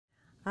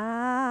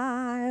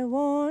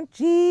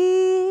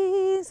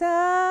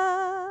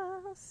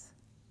Jesus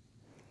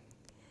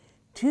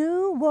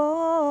to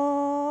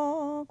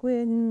walk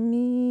with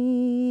me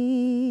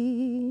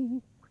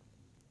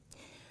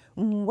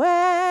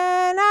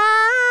when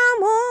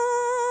I'm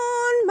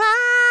on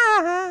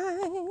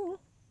my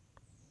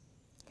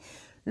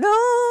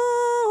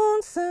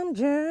lonesome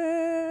journey.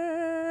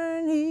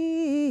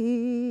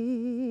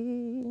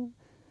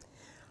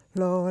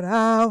 Lord,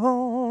 I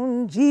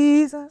want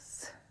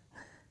Jesus.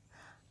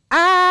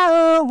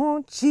 I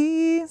want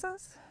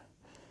Jesus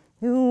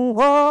to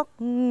walk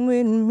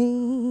with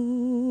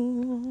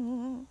me.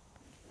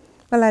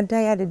 Well, I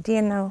die the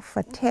day now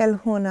for tell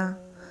Huna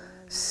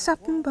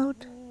something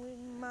about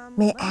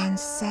my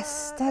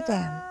ancestor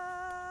them.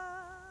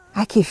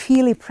 I can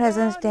feel the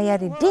presence there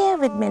the day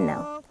with me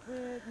now,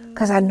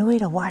 because I know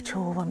it'll watch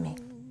over me.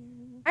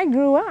 I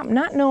grew up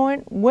not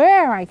knowing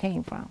where I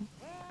came from,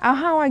 or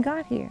how I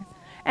got here,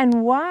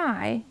 and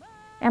why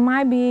am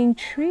I being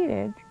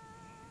treated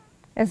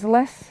as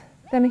less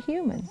than a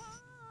human.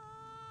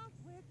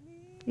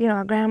 You know,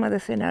 our grandmother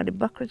said, now the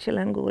buckra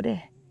children go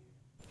there.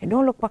 And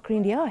don't look buckra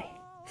in the eye.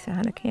 So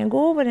I can't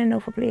go over there no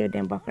for play with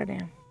them buckra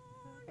them.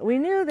 We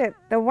knew that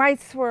the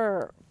whites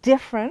were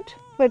different,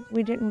 but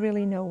we didn't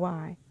really know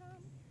why.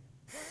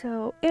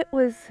 So it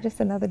was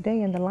just another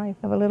day in the life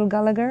of a little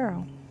Gullah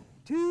girl.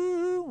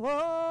 To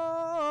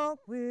walk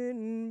with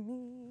me.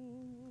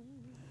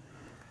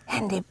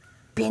 And they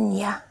been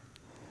ya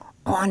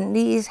on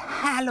these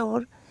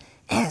hallowed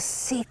and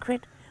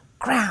sacred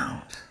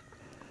grounds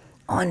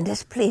on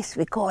this place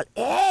we call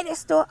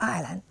Edisto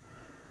Island,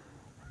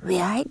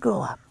 where I grew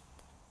up.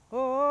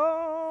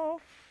 Oh,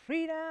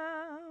 freedom.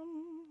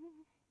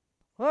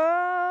 Oh,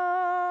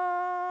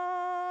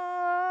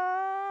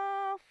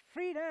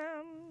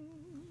 freedom.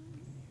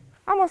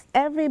 Almost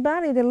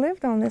everybody that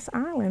lived on this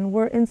island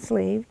were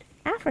enslaved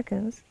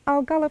Africans,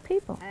 all Gullah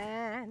people.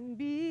 And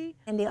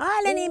the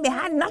island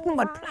had nothing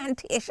but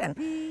plantation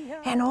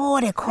and all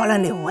they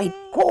calling the white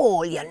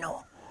gold, you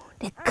know.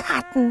 The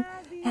cotton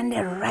and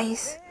the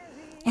rice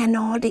and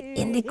all the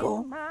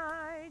indigo.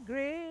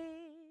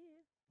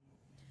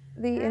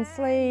 The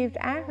enslaved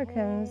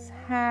Africans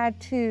had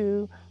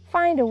to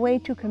find a way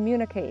to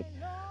communicate.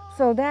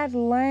 So that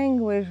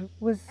language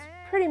was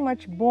pretty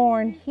much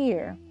born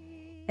here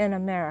in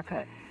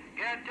America.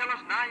 God tell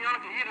us now y'all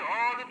can eat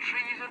all the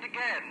trees in the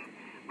garden,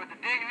 but the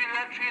day you eat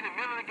that tree in the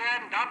middle of the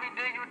garden, don't be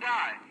day you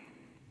die.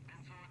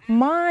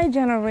 My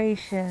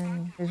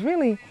generation is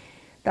really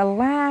the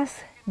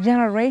last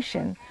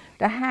generation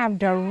to have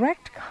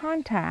direct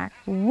contact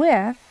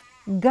with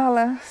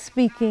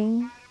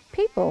Gullah-speaking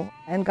people,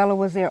 and Gullah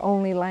was their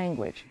only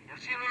language. You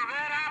see a little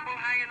red apple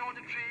hanging on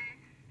the tree.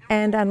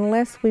 And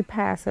unless we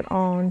pass it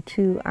on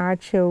to our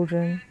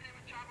children,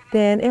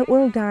 then it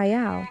will die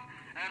out.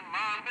 And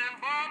Mom been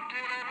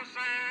bobtail ever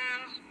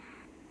since.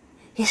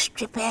 He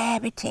strip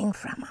everything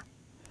from her.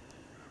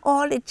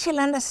 All the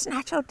children that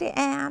snatch out the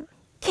arm,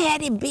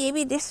 carry the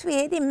baby this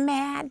way, the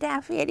mare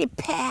that way, the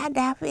pear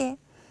that way.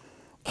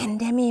 And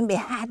they mean they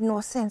had no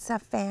sense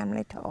of family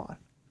at all.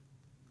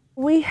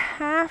 We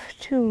have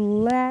to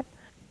let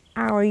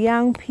our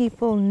young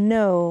people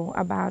know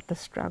about the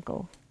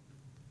struggle.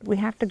 We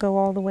have to go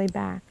all the way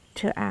back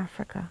to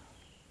Africa,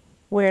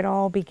 where it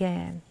all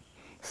began,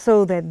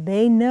 so that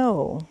they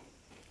know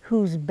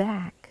whose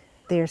back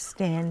they're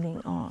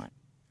standing on.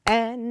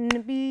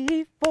 And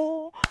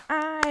before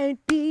I'd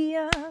be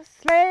a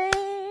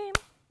slave,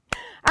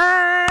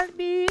 I'd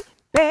be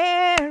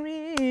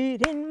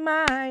buried in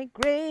my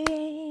grave.